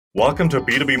Welcome to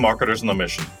B2B Marketers on a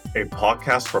Mission, a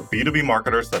podcast for B2B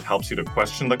marketers that helps you to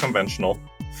question the conventional,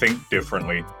 think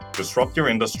differently, disrupt your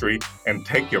industry, and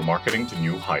take your marketing to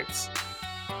new heights.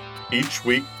 Each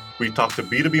week, we talk to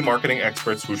B2B marketing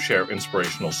experts who share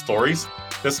inspirational stories,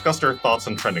 discuss their thoughts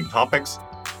on trending topics,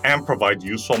 and provide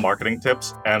useful marketing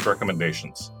tips and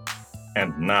recommendations.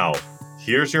 And now,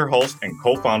 here's your host and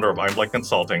co-founder of Einblick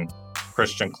Consulting,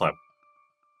 Christian Klepp.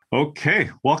 Okay,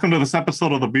 welcome to this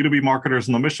episode of the B2B Marketers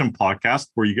on a Mission podcast,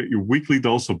 where you get your weekly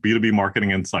dose of B2B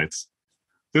marketing insights.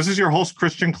 This is your host,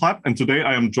 Christian Klepp, and today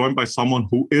I am joined by someone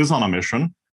who is on a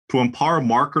mission to empower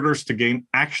marketers to gain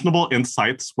actionable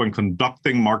insights when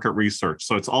conducting market research.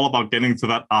 So it's all about getting to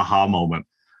that aha moment.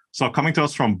 So coming to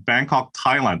us from Bangkok,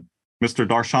 Thailand, Mr.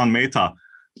 Darshan Mehta.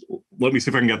 Let me see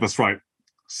if I can get this right.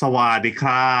 Sawadee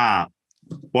krap.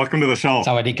 Welcome to the show.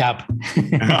 Sawadee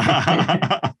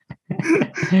krap.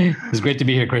 It's great to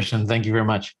be here, Christian. Thank you very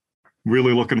much.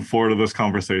 Really looking forward to this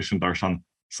conversation, Darshan.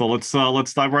 So let's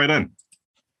dive right in.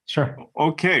 Sure.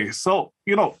 Okay. So,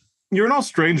 you're no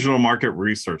stranger to market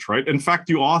research, right? In fact,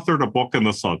 you authored a book on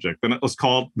the subject, and it was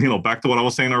called, back to what I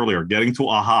was saying earlier, Getting to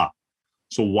Aha.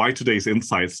 So why today's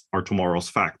insights are tomorrow's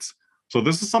facts. So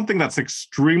this is something that's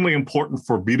extremely important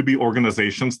for B2B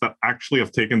organizations that actually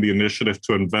have taken the initiative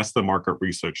to invest in market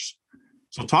research.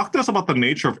 So talk to us about the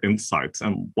nature of insights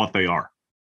and what they are.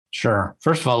 Sure.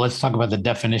 First of all, let's talk about the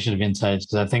definition of insights,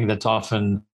 because I think that's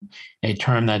often a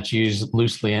term that's used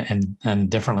loosely and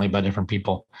differently by different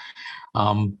people.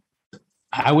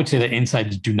 I would say that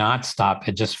insights do not stop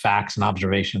at just facts and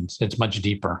observations. It's much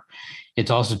deeper.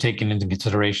 It's also taken into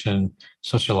consideration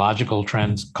sociological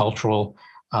trends, cultural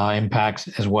impacts,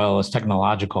 as well as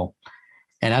technological.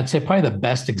 And I'd say probably the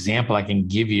best example I can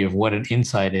give you of what an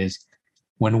insight is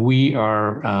when we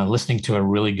are listening to a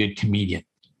really good comedian,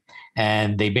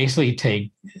 and they basically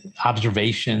take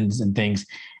observations and things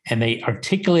and they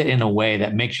articulate in a way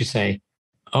that makes you say,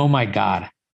 oh my God,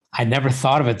 I never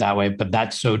thought of it that way, but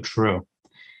that's so true.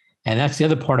 And that's the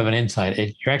other part of an insight.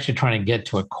 You're actually trying to get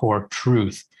to a core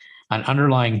truth, an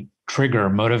underlying trigger,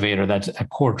 motivator that's a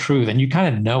core truth. And you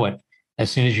kind of know it as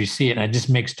soon as you see it. And it just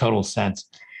makes total sense.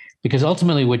 Because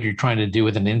ultimately what you're trying to do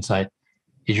with an insight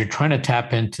is you're trying to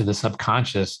tap into the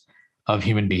subconscious of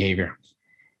human behavior,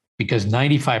 because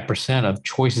 95% of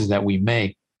choices that we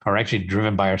make are actually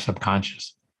driven by our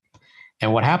subconscious.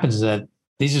 And what happens is that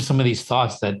these are some of these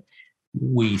thoughts that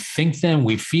we think them,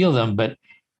 we feel them, but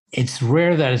it's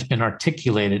rare that it's been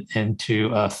articulated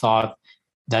into a thought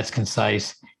that's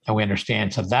concise and we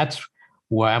understand. So that's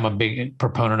why I'm a big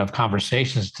proponent of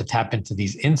conversations, to tap into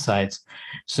these insights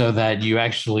so that you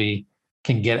actually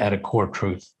can get at a core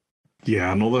truth.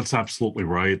 Yeah, no, that's absolutely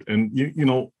right. And,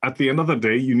 at the end of the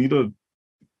day, you need to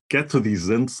get to these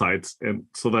insights and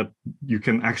so that you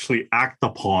can actually act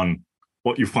upon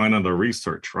what you find in the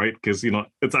research, right? Because,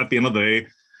 it's at the end of the day,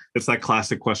 it's that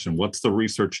classic question. What's the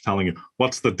research telling you?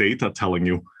 What's the data telling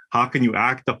you? How can you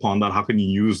act upon that? How can you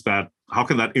use that? How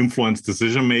can that influence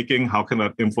decision-making? How can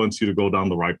that influence you to go down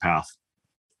the right path?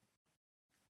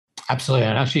 Absolutely.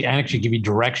 And actually give you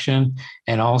direction.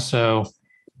 And also,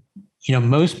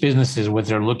 most businesses, what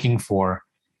they're looking for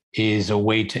is a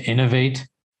way to innovate,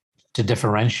 to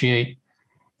differentiate,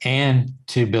 and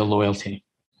to build loyalty.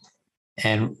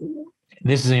 And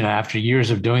this is, after years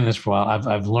of doing this for a while,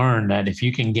 I've learned that if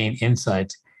you can gain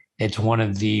insights, it's one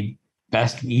of the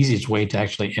best and easiest way to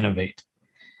actually innovate.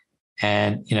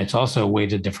 And, it's also a way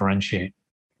to differentiate.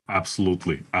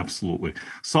 Absolutely. Absolutely.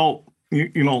 So,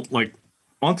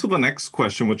 on to the next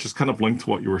question, which is kind of linked to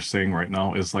what you were saying right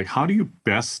now, is how do you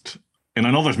best, and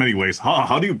I know there's many ways,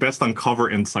 how do you best uncover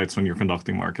insights when you're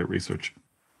conducting market research?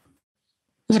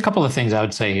 There's a couple of things I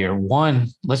would say here. One,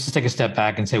 let's just take a step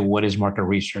back and say, what is market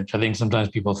research? I think sometimes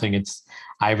people think it's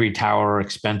ivory tower,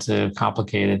 expensive,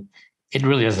 complicated. It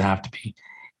really doesn't have to be.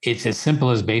 It's as simple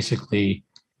as basically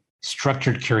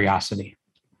structured curiosity.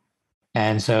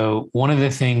 And so one of the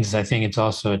things I think it's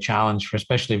also a challenge for,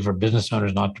 especially for business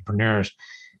owners and entrepreneurs,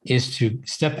 is to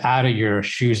step out of your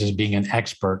shoes as being an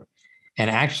expert and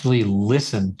actually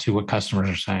listen to what customers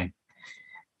are saying.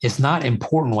 It's not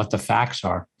important what the facts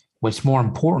are. What's more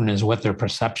important is what their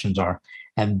perceptions are.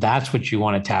 And that's what you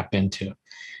want to tap into.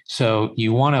 So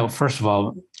you want to, first of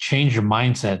all, change your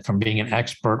mindset from being an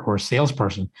expert or a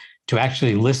salesperson to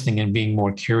actually listening and being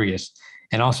more curious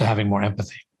and also having more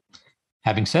empathy.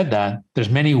 Having said that, there's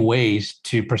many ways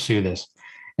to pursue this,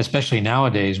 especially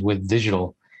nowadays with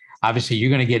digital. Obviously, you're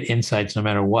going to get insights no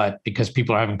matter what, because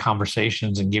people are having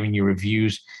conversations and giving you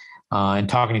reviews and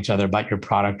talking to each other about your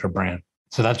product or brand.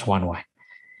 So that's one way.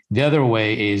 The other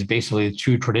way is basically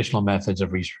two traditional methods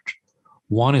of research.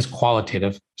 One is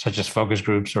qualitative, such as focus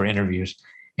groups or interviews,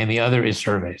 and the other is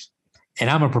surveys. And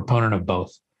I'm a proponent of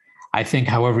both. I think,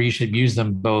 however, you should use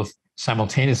them both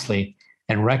simultaneously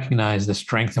and recognize the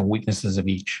strengths and weaknesses of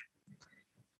each.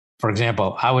 For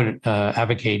example, I would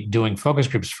advocate doing focus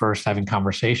groups first, having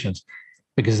conversations,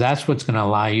 because that's what's going to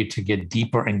allow you to get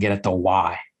deeper and get at the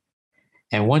why.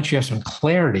 And once you have some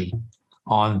clarity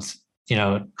on,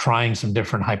 trying some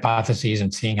different hypotheses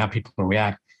and seeing how people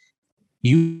react,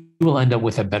 you will end up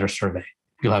with a better survey.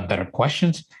 You'll have better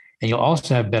questions, and you'll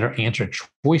also have better answer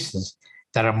choices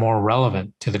that are more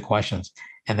relevant to the questions.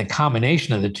 And the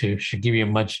combination of the two should give you a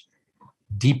much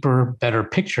deeper, better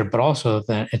picture, but also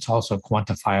that it's also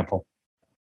quantifiable.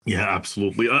 Yeah,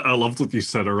 absolutely. I loved what you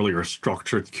said earlier,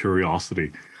 structured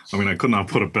curiosity. I mean, I could not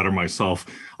put it better myself.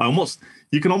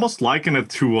 You can almost liken it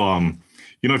to,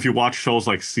 if you watch shows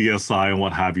like CSI and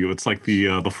what have you, it's like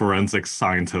the forensic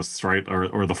scientists, right?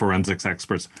 Or the forensics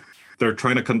experts. They're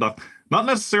trying to conduct not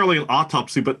necessarily an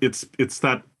autopsy, but it's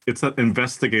that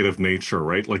investigative nature,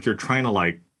 right? Like you're trying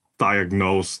to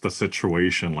diagnose the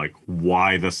situation, like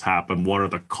why this happened, what are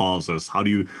the causes, how do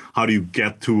you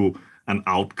get to an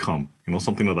outcome,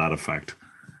 something to that effect.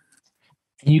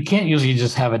 And you can't usually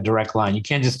just have a direct line. You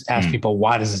can't just ask people,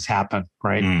 why does this happen,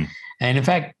 right? And in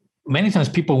fact, many times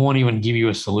people won't even give you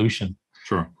a solution.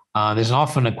 Sure. There's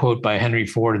often a quote by Henry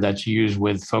Ford that's used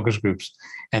with focus groups,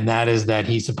 and that is that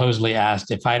he supposedly asked,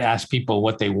 if I'd asked people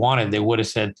what they wanted, they would have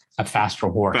said a faster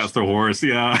horse. Faster horse,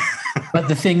 yeah. But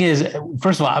the thing is,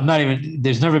 first of all,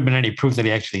 there's never been any proof that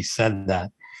he actually said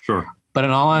that. Sure. But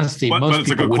in all honesty, most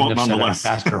people wouldn't have said a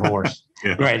faster horse.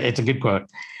 Yeah. Right. It's a good quote.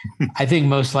 I think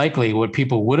most likely what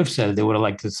people would have said, they would have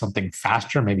liked something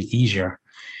faster, maybe easier.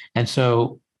 And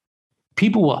so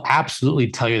people will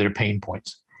absolutely tell you their pain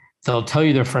points. They'll tell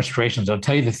you their frustrations. They'll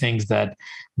tell you the things that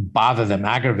bother them,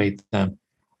 aggravate them.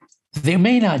 They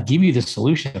may not give you the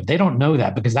solution. They don't know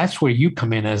that, because that's where you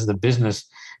come in as the business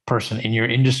person in your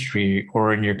industry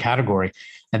or in your category.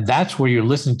 And that's where you're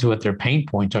listening to what their pain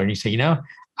points are. And you say,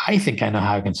 I think I know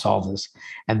how I can solve this.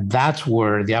 And that's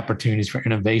where the opportunities for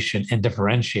innovation and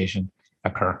differentiation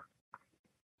occur.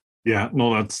 Yeah,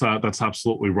 no, that's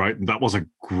absolutely right. And that was a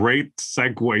great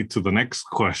segue to the next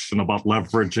question about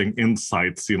leveraging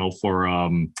insights,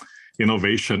 for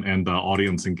innovation and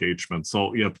audience engagement.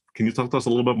 So yeah, can you talk to us a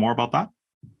little bit more about that?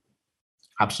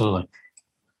 Absolutely.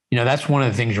 That's one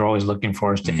of the things you're always looking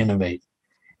for, is to innovate.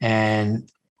 And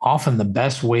often the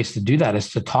best ways to do that is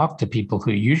to talk to people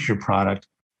who use your product,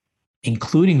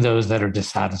 including those that are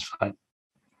dissatisfied.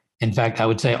 In fact, I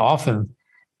would say often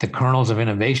the kernels of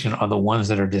innovation are the ones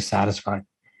that are dissatisfied,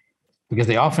 because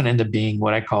they often end up being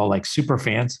what I call super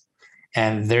fans.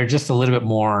 And they're just a little bit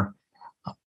more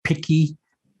picky,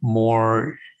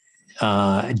 more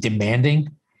demanding.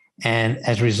 And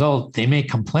as a result, they may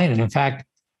complain. And in fact,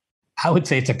 I would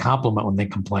say it's a compliment when they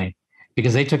complain,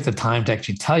 because they took the time to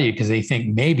actually tell you, because they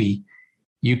think maybe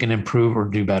you can improve or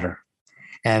do better.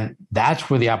 And that's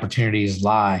where the opportunities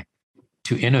lie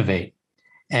to innovate.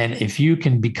 And if you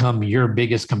can become your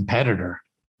biggest competitor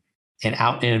and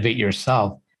out innovate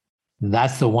yourself,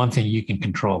 that's the one thing you can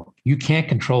control. You can't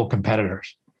control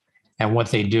competitors and what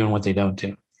they do and what they don't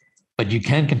do, but you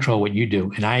can control what you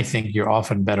do. And I think you're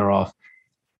often better off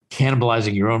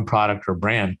cannibalizing your own product or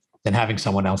brand than having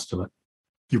someone else do it.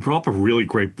 You brought up a really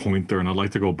great point there, and I'd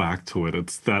like to go back to it.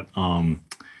 It's that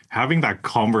having that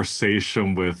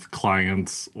conversation with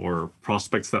clients or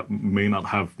prospects that may not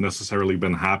have necessarily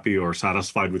been happy or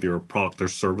satisfied with your product or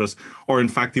service, or in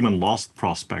fact, even lost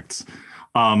prospects.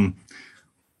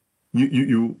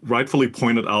 You rightfully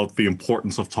pointed out the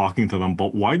importance of talking to them,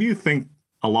 but why do you think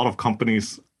a lot of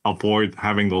companies avoid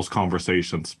having those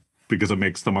conversations? Because it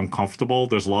makes them uncomfortable?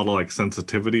 There's a lot of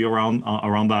sensitivity around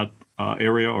that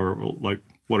area, or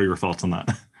what are your thoughts on that?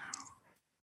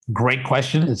 Great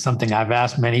question. It's something I've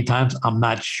asked many times. I'm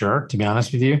not sure, to be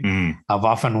honest with you. I've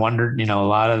often wondered, a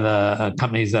lot of the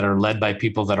companies that are led by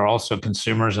people that are also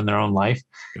consumers in their own life,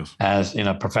 yes, as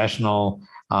professional,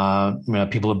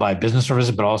 people who buy business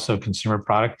services, but also consumer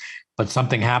product. But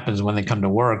something happens when they come to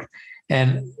work.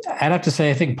 And I'd have to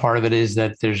say, I think part of it is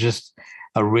that there's just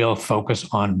a real focus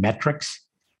on metrics,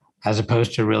 as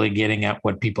opposed to really getting at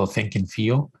what people think and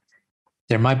feel.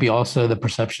 There might be also the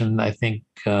perception, I think,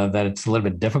 that it's a little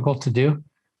bit difficult to do,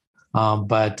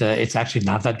 but it's actually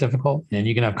not that difficult. And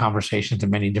you can have conversations in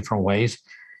many different ways.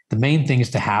 The main thing is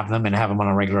to have them and have them on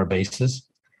a regular basis.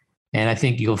 And I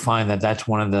think you'll find that that's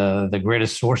one of the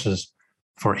greatest sources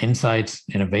for insights,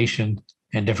 innovation,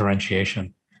 and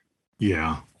differentiation.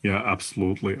 Yeah,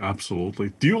 absolutely.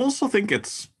 Do you also think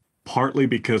it's partly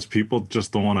because people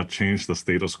just don't want to change the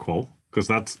status quo? Because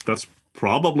that's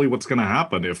probably what's going to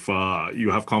happen if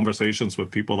you have conversations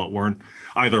with people that weren't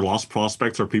either lost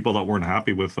prospects or people that weren't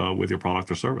happy with your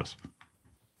product or service.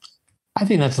 I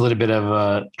think that's a little bit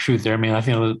of truth there. I mean, I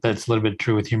think that's a little bit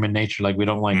true with human nature. Like we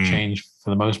don't like change for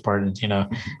the most part.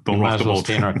 We might as well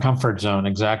stay in our comfort zone.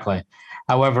 Exactly.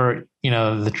 However,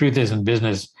 the truth is in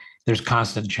business, there's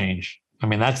constant change. I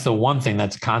mean, that's the one thing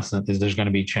that's constant is there's going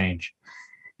to be change.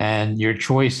 And your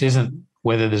choice isn't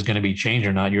whether there's going to be change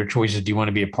or not. Your choice is, do you want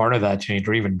to be a part of that change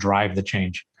or even drive the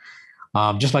change?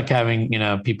 Just like having,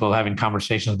 people having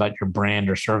conversations about your brand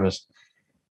or service.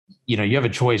 You have a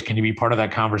choice. Can you be part of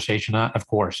that conversation? Of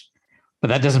course. But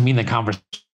that doesn't mean the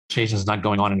conversation is not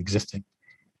going on and existing,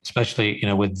 especially,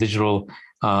 with digital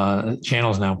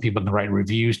channels now. People can write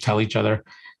reviews, tell each other.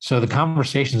 So the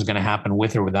conversation is going to happen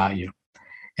with or without you.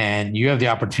 And you have the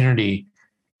opportunity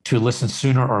to listen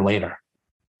sooner or later.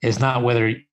 It's not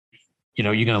whether,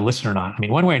 you're going to listen or not. I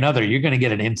mean, one way or another, you're going to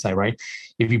get an insight, right?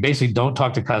 If you basically don't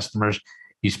talk to customers,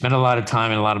 you spend a lot of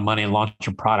time and a lot of money and launch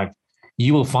your product,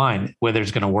 you will find whether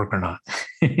it's going to work or not.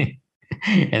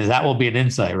 And that will be an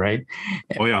insight, right?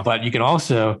 Oh, yeah. But you can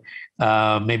also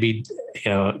maybe,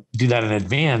 do that in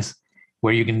advance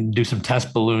where you can do some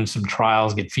test balloons, some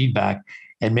trials, get feedback,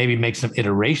 and maybe make some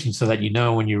iterations so that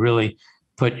when you really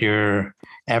put your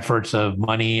efforts of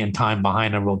money and time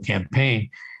behind a real campaign,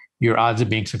 your odds of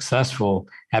being successful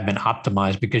have been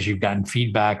optimized because you've gotten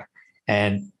feedback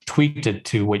and tweaked it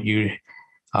to what you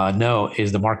know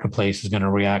is the marketplace is going to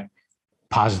react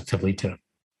positively to.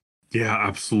 Yeah,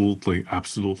 absolutely.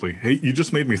 Absolutely. Hey, you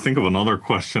just made me think of another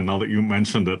question now that you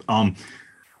mentioned it.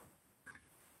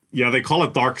 Yeah, they call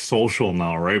it dark social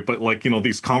now, right? But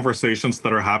these conversations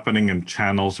that are happening in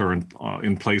channels or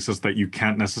in places that you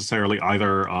can't necessarily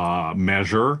either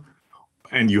measure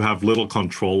and you have little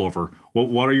control over.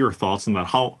 What are your thoughts on that?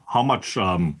 How much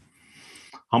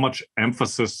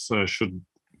emphasis should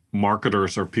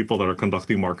marketers or people that are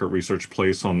conducting market research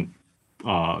place on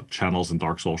channels in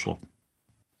dark social?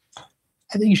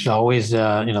 I think you should always,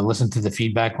 listen to the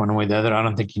feedback one way or the other. I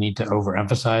don't think you need to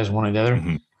overemphasize one or the other.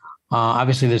 Mm-hmm.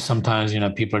 Obviously, there's sometimes,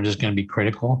 people are just going to be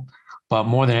critical, but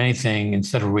more than anything,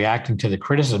 instead of reacting to the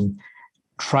criticism,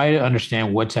 try to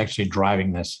understand what's actually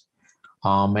driving this.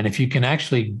 And if you can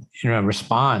actually,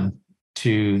 respond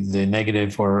to the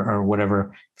negative or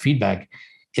whatever feedback,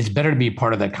 it's better to be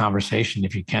part of that conversation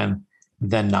if you can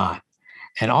than not.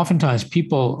 And oftentimes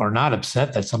people are not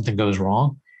upset that something goes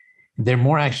wrong. They're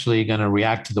more actually going to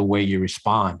react to the way you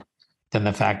respond than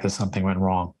the fact that something went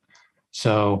wrong.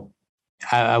 So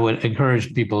I would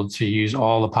encourage people to use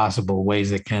all the possible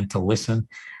ways they can to listen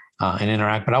and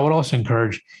interact. But I would also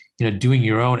encourage, doing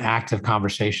your own active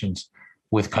conversations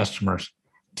with customers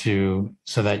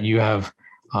so that you have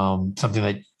something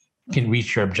that can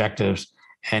reach your objectives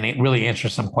and it really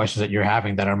answers some questions that you're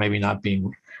having that are maybe not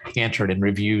being answered in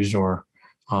reviews or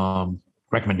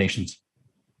recommendations.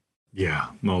 Yeah,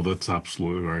 no, that's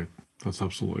absolutely right. That's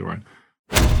absolutely right.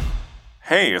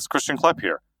 Hey, it's Christian Klepp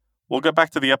here. We'll get back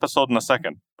to the episode in a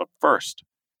second, but first,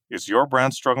 is your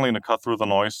brand struggling to cut through the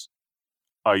noise?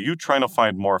 Are you trying to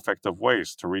find more effective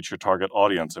ways to reach your target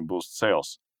audience and boost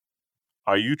sales?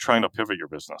 Are you trying to pivot your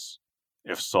business?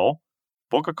 If so,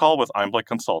 book a call with Einblick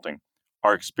Consulting.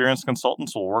 Our experienced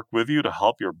consultants will work with you to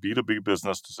help your B2B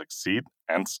business to succeed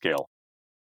and scale.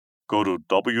 Go to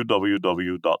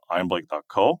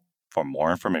www.einblick.co for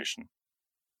more information.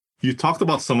 You talked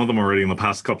about some of them already in the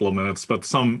past couple of minutes, but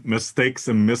some mistakes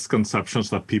and misconceptions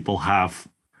that people have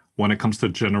when it comes to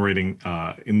generating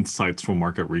insights from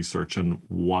market research and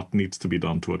what needs to be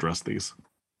done to address these.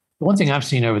 One thing I've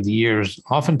seen over the years,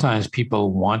 oftentimes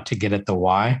people want to get at the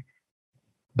why,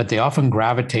 but they often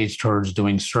gravitate towards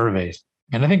doing surveys.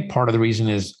 And I think part of the reason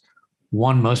is,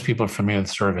 one, most people are familiar with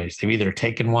surveys. They've either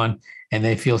taken one and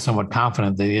they feel somewhat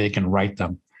confident that they can write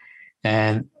them.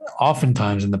 And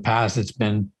oftentimes in the past, it's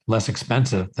been less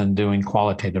expensive than doing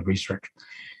qualitative research.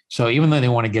 So even though they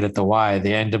want to get at the why,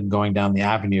 they end up going down the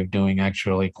avenue of doing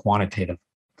actually quantitative.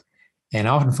 And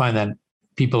I often find that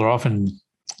people are often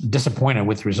disappointed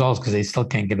with results because they still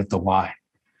can't get at the why. And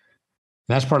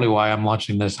that's partly why I'm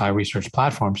launching this high research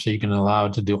platform, so you can allow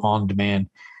it to do on-demand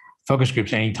focus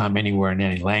groups anytime, anywhere, in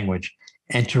any language,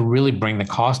 and to really bring the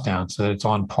cost down so that it's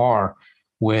on par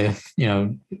with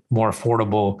more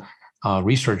affordable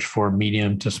research for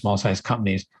medium to small size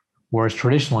companies, whereas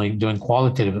traditionally doing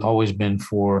qualitative has always been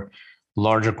for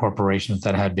larger corporations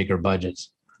that had bigger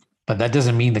budgets. But that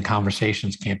doesn't mean the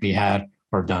conversations can't be had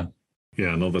or done.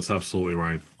 Yeah, no, that's absolutely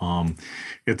right.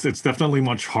 It's definitely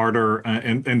much harder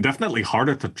and definitely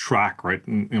harder to track, right?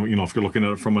 And, if you're looking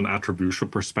at it from an attribution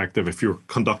perspective, if you're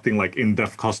conducting like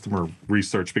in-depth customer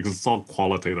research, because it's all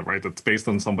qualitative, right? It's based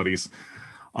on somebody's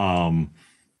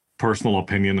personal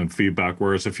opinion and feedback.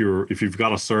 Whereas if you've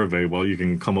got a survey, well, you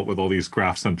can come up with all these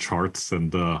graphs and charts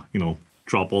and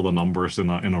drop all the numbers in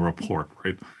a report,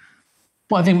 right?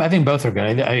 Well, I think both are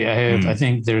good. I Mm.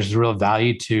 think there's real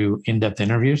value to in-depth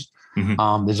interviews.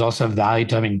 Hmm. There's also value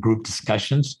to having group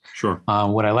discussions. Sure.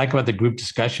 What I like about the group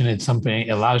discussion, it's something, it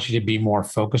allows you to be more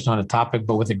focused on a topic,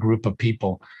 but with a group of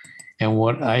people. And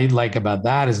what I like about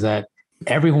that is that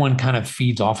everyone kind of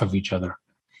feeds off of each other.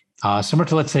 Similar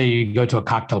to, let's say you go to a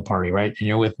cocktail party, right? And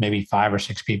you're with maybe 5 or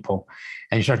 6 people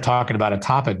and you start talking about a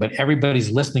topic, but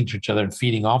everybody's listening to each other and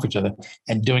feeding off each other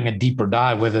and doing a deeper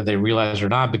dive, whether they realize or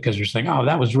not, because you're saying, oh,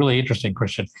 that was really interesting,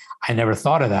 Christian. I never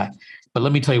thought of that. But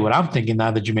let me tell you what I'm thinking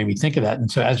now that you made me think of that. And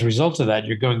so as a result of that,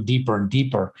 you're going deeper and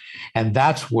deeper. And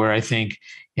that's where I think,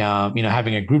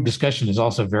 having a group discussion is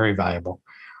also very valuable.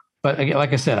 But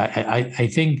like I said, I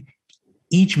think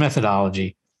each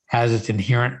methodology has its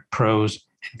inherent pros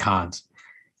and cons.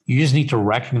 You just need to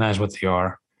recognize what they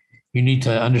are. You need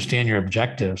to understand your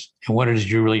objectives and what it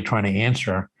is you're really trying to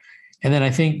answer. And then I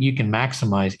think you can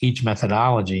maximize each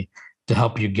methodology to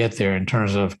help you get there in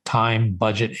terms of time,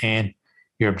 budget, and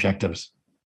your objectives.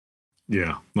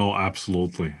 Yeah, no,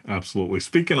 absolutely. Absolutely.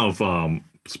 Speaking of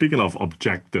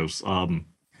objectives,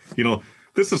 you know,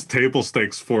 this is table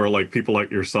stakes for like people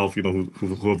like yourself,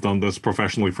 who have done this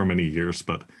professionally for many years,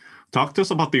 but talk to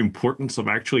us about the importance of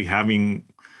actually having,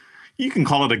 you can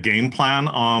call it a game plan,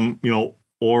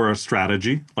 or a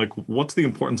strategy. Like, what's the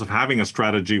importance of having a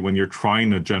strategy when you're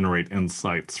trying to generate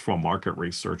insights from market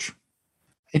research?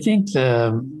 I think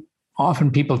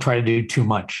often people try to do too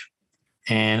much.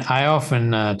 And I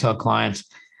often tell clients,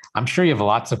 I'm sure you have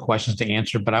lots of questions to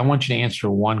answer, but I want you to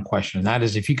answer one question. And that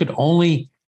is, if you could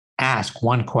only ask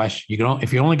one question,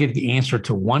 if you only get the answer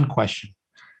to one question,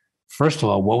 first of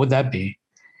all, what would that be?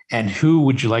 And who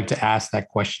would you like to ask that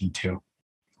question to?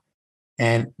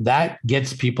 And that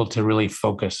gets people to really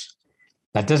focus.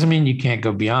 That doesn't mean you can't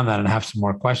go beyond that and have some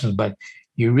more questions, but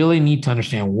you really need to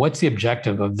understand what's the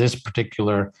objective of this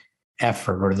particular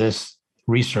effort or this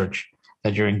research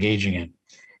that you're engaging in.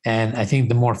 And I think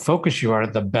the more focused you are,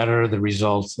 the better the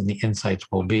results and the insights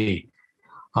will be.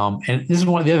 And this is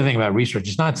one of the other thing about research.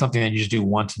 It's not something that you just do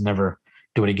once and never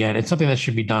do it again. It's something that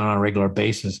should be done on a regular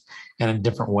basis and in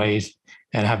different ways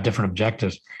and have different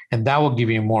objectives. And that will give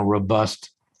you a more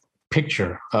robust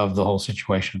picture of the whole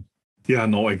situation. Yeah,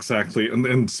 no, exactly.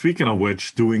 And speaking of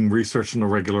which, doing research on a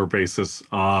regular basis,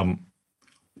 how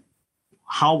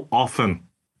often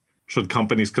should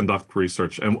companies conduct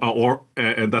research?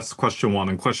 And that's question one.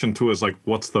 And question two is like,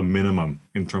 what's the minimum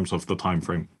in terms of the time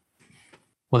frame?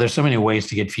 Well, there's so many ways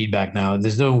to get feedback now.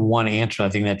 There's no one answer, I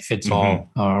think, that fits all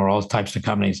or all types of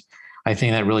companies. I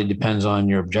think that really depends on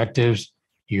your objectives.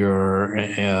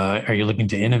 Are you looking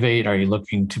to innovate? Are you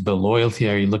looking to build loyalty?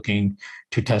 Are you looking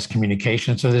to test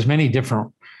communication? So there's many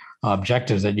different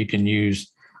objectives that you can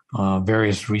use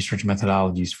various research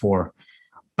methodologies for.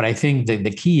 But I think that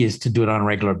the key is to do it on a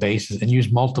regular basis and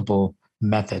use multiple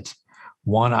methods.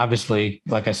 One, obviously,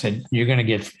 like I said, you're going to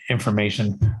get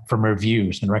information from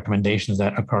reviews and recommendations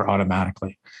that occur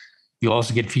automatically. You'll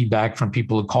also get feedback from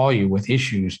people who call you with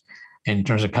issues in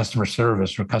terms of customer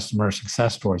service or customer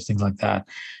success stories, things like that.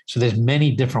 So there's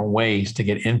many different ways to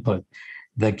get input.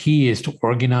 The key is to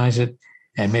organize it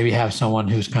and maybe have someone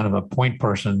who's kind of a point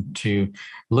person to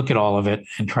look at all of it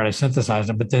and try to synthesize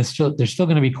it. But there's still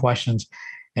going to be questions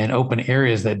and open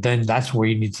areas that then that's where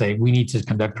you need to say, we need to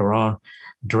conduct our own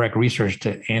direct research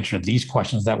to answer these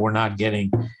questions that we're not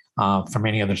getting from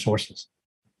any other sources.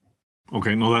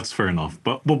 Okay, no, that's fair enough.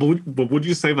 But would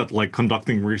you say that like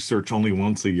conducting research only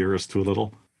once a year is too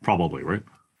little? Probably, right?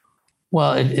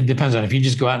 Well, it depends on if you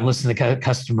just go out and listen to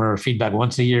customer feedback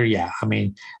once a year. Yeah, I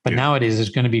mean, but nowadays there's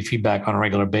going to be feedback on a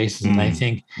regular basis, and I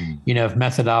think if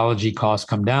methodology costs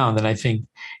come down, then I think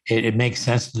it makes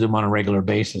sense to do them on a regular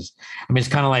basis. I mean, it's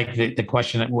kind of like the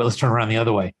question. Well, let's turn around the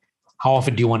other way. How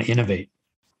often do you want to innovate?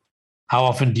 How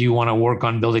often do you want to work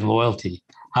on building loyalty?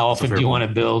 How often do you want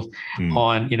to build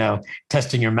on,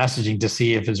 testing your messaging to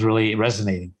see if it's really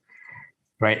resonating,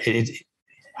 right?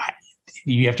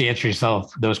 You have to answer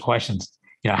yourself those questions.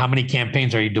 How many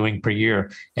campaigns are you doing per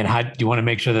year? And how do you want to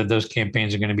make sure that those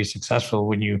campaigns are going to be successful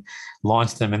when you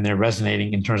launch them and they're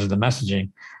resonating in terms of the messaging?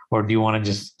 Or do you want to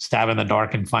just stab in the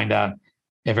dark and find out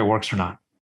if it works or not?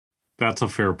 That's a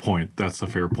fair point.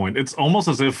 It's almost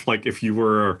as if like if you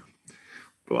were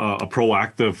a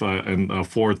proactive and a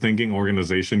forward-thinking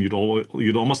organization, you'd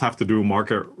almost have to do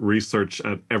market research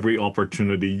at every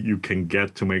opportunity you can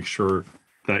get to make sure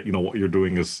that what you're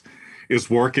doing is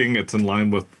working. It's in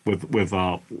line with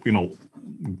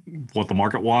what the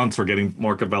market wants, or getting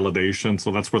market validation.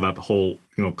 So that's where that whole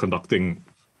conducting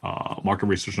market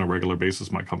research on a regular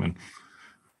basis might come in.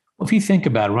 Well, if you think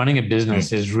about it, running a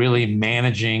business is really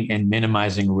managing and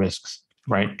minimizing risks,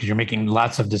 right? Because you're making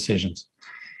lots of decisions.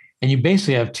 And you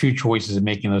basically have two choices in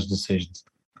making those decisions.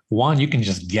 One, you can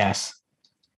just guess,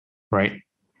 right?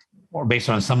 Or based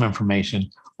on some information,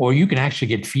 or you can actually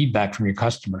get feedback from your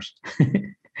customers.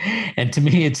 And to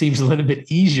me, it seems a little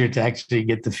bit easier to actually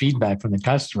get the feedback from the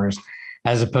customers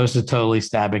as opposed to totally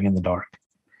stabbing in the dark.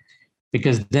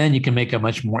 Because then you can make a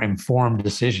much more informed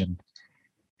decision.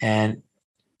 And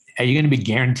are you going to be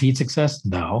guaranteed success?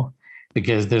 No,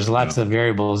 because there's lots of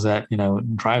variables that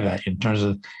drive that in terms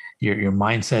of your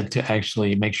mindset to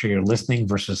actually make sure you're listening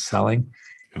versus selling,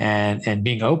 and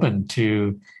being open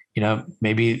to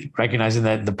maybe recognizing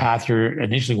that the path you're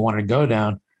initially wanted to go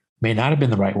down may not have been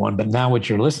the right one, but now what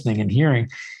you're listening and hearing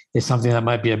is something that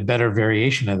might be a better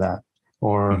variation of that,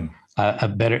 or a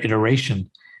better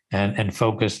iteration and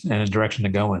focus and a direction to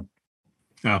go in.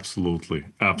 Absolutely.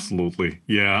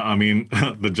 Yeah, I mean,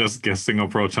 the just guessing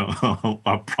approach,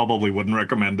 I probably wouldn't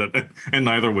recommend it, and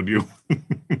neither would you.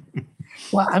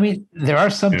 Well, I mean, there are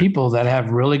some people that have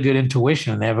really good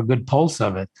intuition. They have a good pulse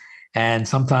of it. And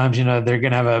sometimes, they're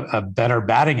going to have a better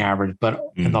batting average. But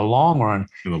in the long run,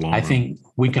 I think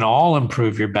we can all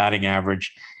improve your batting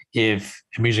average if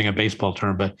I'm using a baseball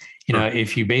term, but,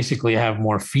 if you basically have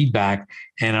more feedback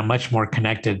and are much more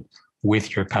connected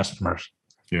with your customers.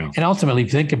 Yeah. And ultimately,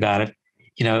 think about it,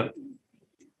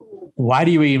 why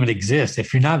do you even exist?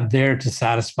 If you're not there to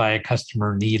satisfy a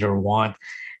customer need or want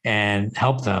and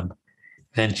help them,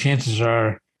 then chances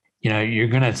are, you're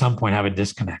going to at some point have a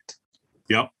disconnect.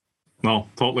 Yep. No,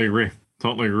 totally agree.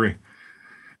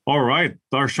 All right,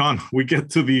 Darshan, we get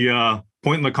to the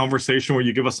point in the conversation where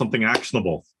you give us something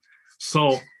actionable.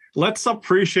 So let's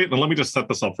appreciate, and let me just set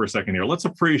this up for a second here. Let's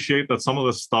appreciate that some of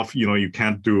this stuff, you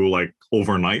can't do like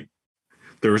overnight.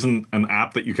 There isn't an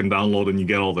app that you can download and you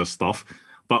get all this stuff.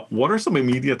 But what are some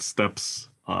immediate steps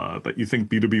that you think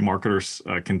B2B marketers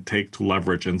can take to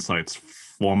leverage insights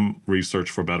from research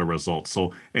for better results?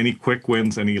 So any quick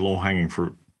wins, any low-hanging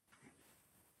fruit?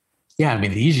 Yeah, I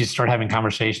mean, the easiest is start having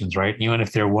conversations, right? Even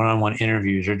if they're one-on-one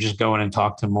interviews, or just go in and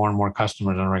talk to more and more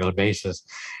customers on a regular basis,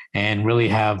 and really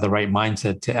have the right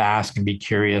mindset to ask and be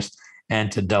curious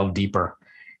and to delve deeper.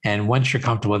 And once you're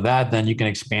comfortable with that, then you can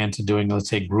expand to doing, let's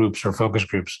say, groups or focus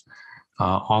groups,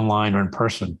 online or in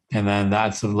person. And then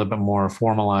that's a little bit more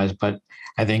formalized, but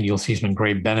I think you'll see some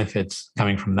great benefits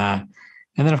coming from that.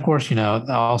 And then, of course,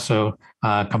 also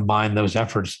combine those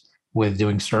efforts with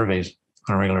doing surveys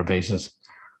on a regular basis.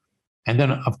 And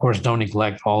then, of course, don't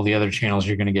neglect all the other channels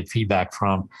you're going to get feedback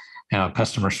from,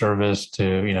 customer service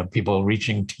to, people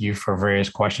reaching to you for various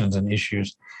questions and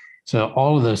issues. So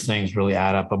all of those things really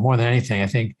add up. But more than anything, I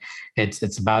think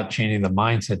it's about changing the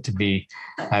mindset to be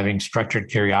having structured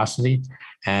curiosity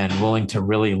and willing to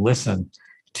really listen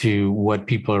to what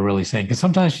people are really saying. Because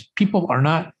sometimes people are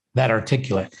not that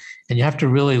articulate, and you have to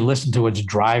really listen to what's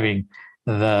driving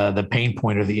the pain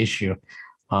point or the issue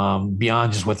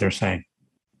beyond just what they're saying.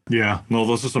 Yeah, no,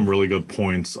 those are some really good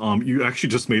points. You actually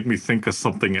just made me think of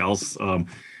something else,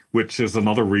 which is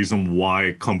another reason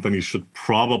why companies should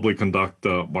probably conduct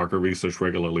market research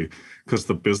regularly, because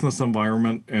the business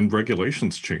environment and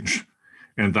regulations change.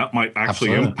 And that might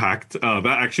actually impact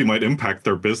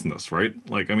their business, right?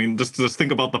 Like, I mean, just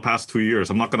think about the past 2 years.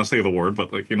 I'm not going to say the word,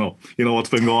 but like, what's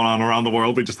been going on around the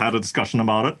world. We just had a discussion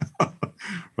about it,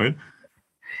 right?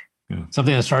 Yeah.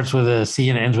 Something that starts with a C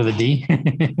and ends with a D.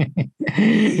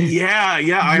 Yeah.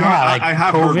 I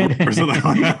have heard rumors of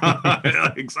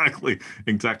that.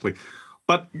 Exactly.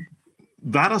 But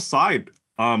that aside,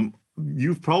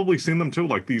 you've probably seen them too,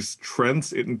 like these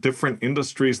trends in different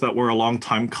industries that were a long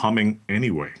time coming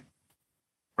anyway,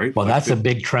 right? Well, that's a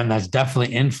big trend that's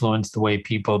definitely influenced the way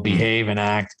people behave and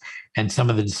act, and some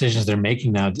of the decisions they're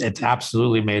making now. It's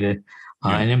absolutely made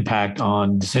an impact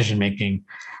on decision making.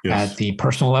 Yes. At the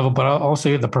personal level, but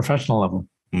also at the professional level.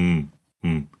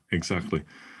 Exactly.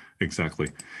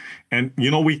 And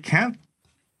we can't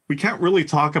really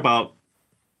talk about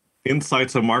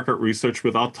insights and market research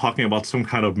without talking about some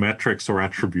kind of metrics or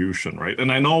attribution, right?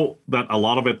 And I know that a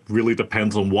lot of it really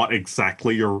depends on what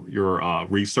exactly you're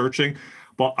researching,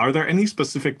 but are there any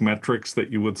specific metrics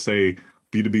that you would say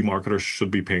B2B marketers should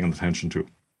be paying attention to?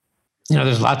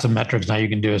 there's lots of metrics now you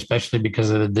can do, especially because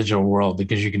of the digital world,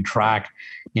 because you can track,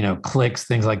 clicks,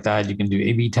 things like that. You can do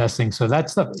A/B testing. So that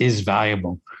stuff is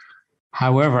valuable.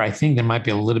 However, I think there might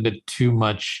be a little bit too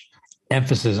much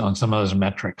emphasis on some of those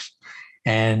metrics.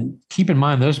 And keep in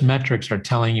mind, those metrics are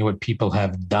telling you what people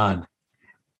have done,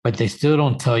 but they still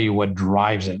don't tell you what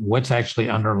drives it, what's actually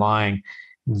underlying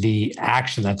the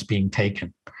action that's being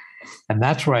taken. And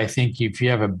that's where I think if you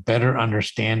have a better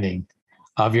understanding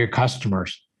of your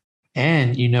customers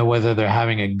and you know whether they're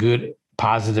having a good,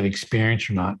 positive experience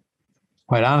or not,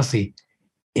 quite honestly,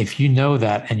 if you know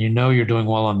that and you know you're doing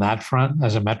well on that front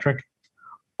as a metric,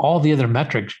 all the other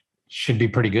metrics should be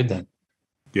pretty good then.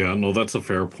 Yeah, no, that's a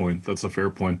fair point. That's a fair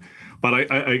point.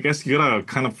 But I guess you gotta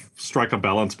kind of strike a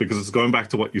balance, because it's going back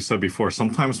to what you said before.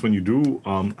 Sometimes when you do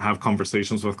have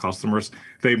conversations with customers,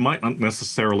 they might not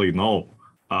necessarily know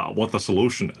what the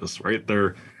solution is, right?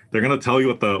 They're gonna tell you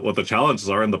what the challenges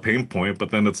are and the pain point, but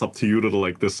then it's up to you to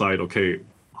like decide, okay,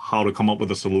 how to come up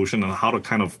with a solution and how to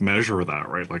kind of measure that,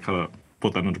 right? Like how to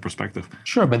put that into perspective.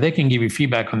 Sure, but they can give you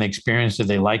feedback on the experience. Do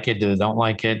they like it? Do they don't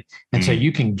like it? And so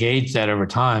you can gauge that over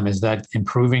time. Is that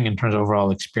improving in terms of overall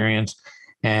experience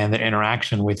and the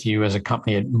interaction with you as a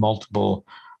company at multiple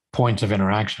points of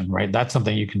interaction, right? That's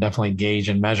something you can definitely gauge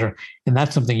and measure. And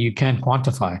that's something you can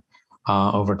quantify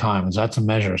over time. And so that's a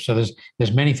measure. So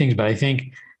there's many things, but I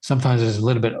think sometimes there's a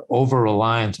little bit over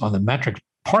reliance on the metrics,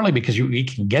 partly because you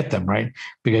can get them, right?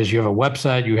 Because you have a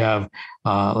website, you have,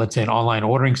 let's say, an online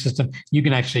ordering system. You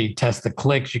can actually test the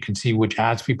clicks. You can see which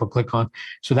ads people click on.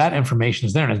 So that information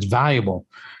is there and it's valuable.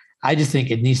 I just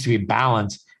think it needs to be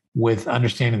balanced with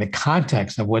understanding the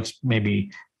context of what's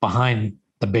maybe behind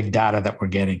the big data that we're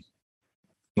getting.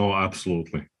 No,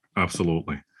 absolutely.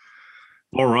 Absolutely.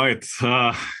 All right.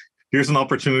 Here's an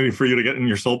opportunity for you to get in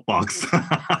your soapbox,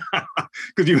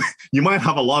 because you might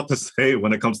have a lot to say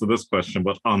when it comes to this question,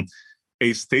 but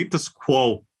a status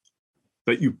quo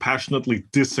that you passionately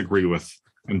disagree with,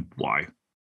 and why?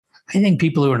 I think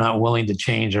people who are not willing to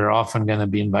change are often going to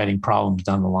be inviting problems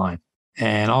down the line.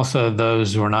 And also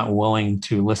those who are not willing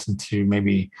to listen to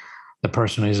maybe the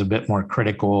person who's a bit more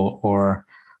critical or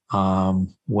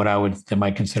what they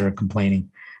might consider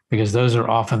complaining, because those are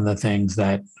often the things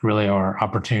that really are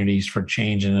opportunities for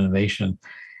change and innovation.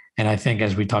 And I think,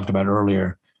 as we talked about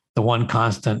earlier, the one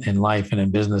constant in life and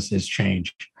in business is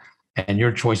change. And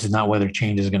your choice is not whether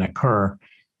change is going to occur.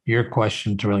 Your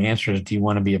question to really answer is, do you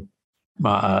want to be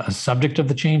a subject of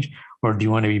the change, or do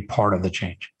you want to be part of the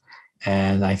change?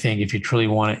 And I think if you truly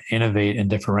want to innovate and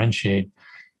differentiate,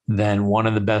 then one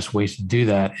of the best ways to do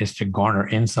that is to garner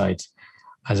insights.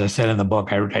 As I said in the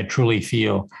book, I truly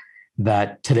feel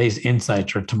that today's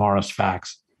insights are tomorrow's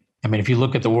facts. I mean, if you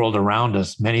look at the world around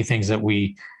us, many things that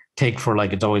we take for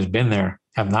like it's always been there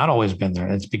have not always been there.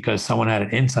 It's because someone had an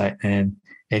insight and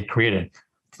it created.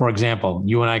 For example,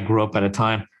 you and I grew up at a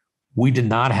time we did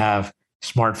not have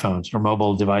smartphones or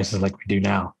mobile devices like we do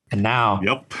now. And now,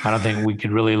 yep. I don't think we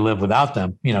could really live without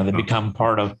them. They become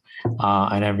part of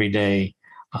an everyday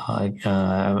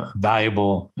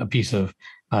valuable piece of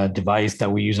device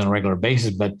that we use on a regular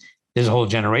basis. But there's a whole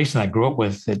generation that grew up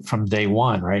with it from day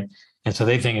one, right? And so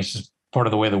they think it's just part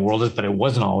of the way the world is, but it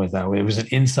wasn't always that way. It was an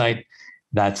insight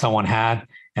that someone had,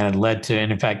 and it led to,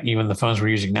 and in fact, even the phones we're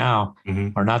using now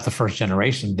are not the first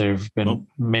generation. There have been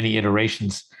many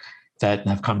iterations that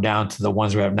have come down to the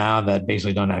ones we have now that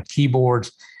basically don't have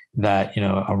keyboards, that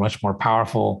are much more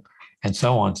powerful, and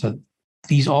so on. So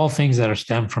these all things that are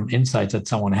stemmed from insights that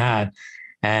someone had,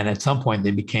 and at some point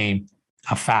they became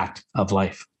a fact of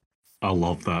life. I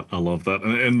love that.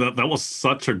 And that was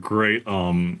such a great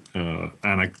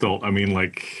anecdote. I mean,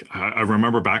 like, I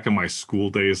remember back in my school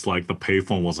days, like the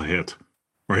payphone was a hit,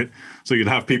 right? So you'd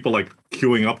have people like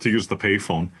queuing up to use the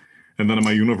payphone. And then in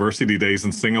my university days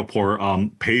in Singapore,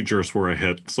 pagers were a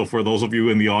hit. So for those of you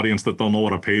in the audience that don't know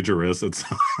what a pager is, it's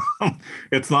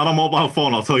not a mobile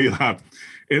phone, I'll tell you that.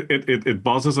 It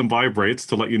buzzes and vibrates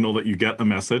to let you know that you get a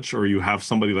message, or you have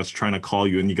somebody that's trying to call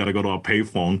you, and you got to go to a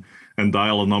payphone and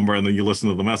dial a number, and then you listen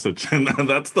to the message. And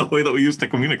that's the way that we used to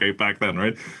communicate back then,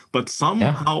 right? But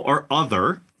somehow or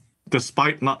other,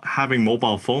 despite not having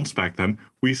mobile phones back then,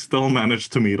 we still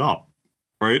managed to meet up,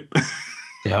 right?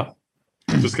 Yeah.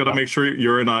 Just got to make sure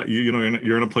you're in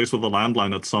a place with a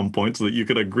landline at some point, so that you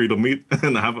could agree to meet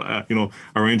and have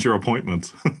arrange your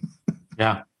appointments.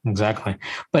 Yeah, exactly.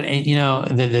 But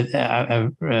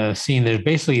I've seen there's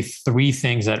basically three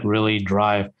things that really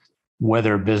drive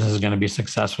whether a business is going to be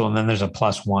successful, and then there's a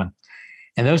plus one.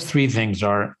 And those three things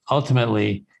are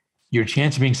ultimately your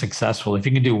chance of being successful. If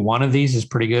you can do one of these, is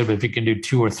pretty good, but if you can do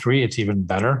two or three, it's even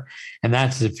better. And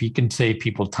that's if you can save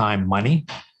people time, money,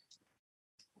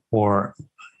 or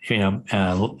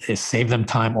save them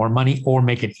time or money or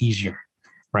make it easier,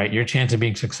 right? Your chance of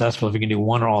being successful, if you can do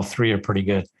one or all three, are pretty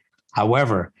good.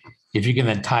 However, if you can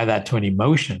then tie that to an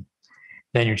emotion,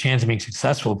 then your chance of being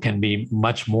successful can be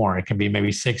much more. It can be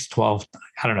maybe 6, 12,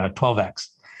 12x.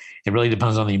 It really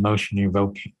depends on the emotion you're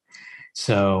evoking.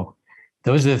 So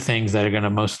those are the things that are going to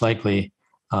most likely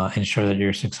ensure that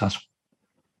you're successful.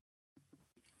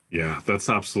 Yeah, that's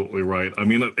absolutely right. I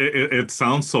mean, it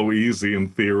sounds so easy in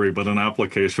theory, but in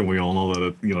application, we all know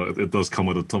that it does come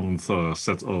with its own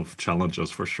set of challenges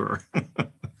for sure.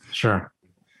 Sure.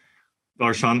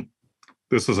 Darshan,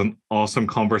 this was an awesome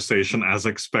conversation, as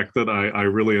expected. I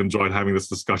really enjoyed having this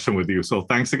discussion with you. So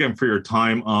thanks again for your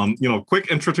time.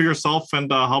 Quick intro to yourself and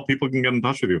how people can get in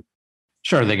touch with you.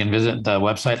 Sure. They can visit the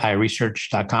website,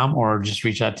 iresearch.com, or just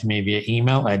reach out to me via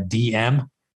email at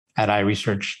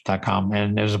dm@iresearch.com.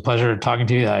 And it was a pleasure talking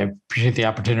to you. I appreciate the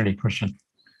opportunity, Christian.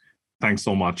 Thanks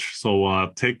so much.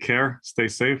 So take care, stay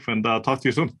safe, and talk to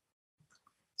you soon.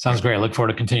 Sounds great. I look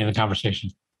forward to continuing the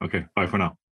conversation. Okay. Bye for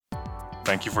now.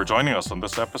 Thank you for joining us on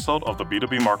this episode of the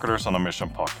B2B Marketers on a Mission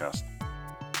podcast.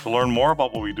 To learn more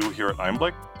about what we do here at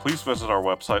Einblick, please visit our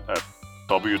website at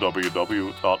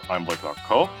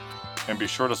www.einblick.co and be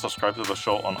sure to subscribe to the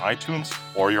show on iTunes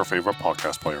or your favorite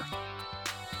podcast player.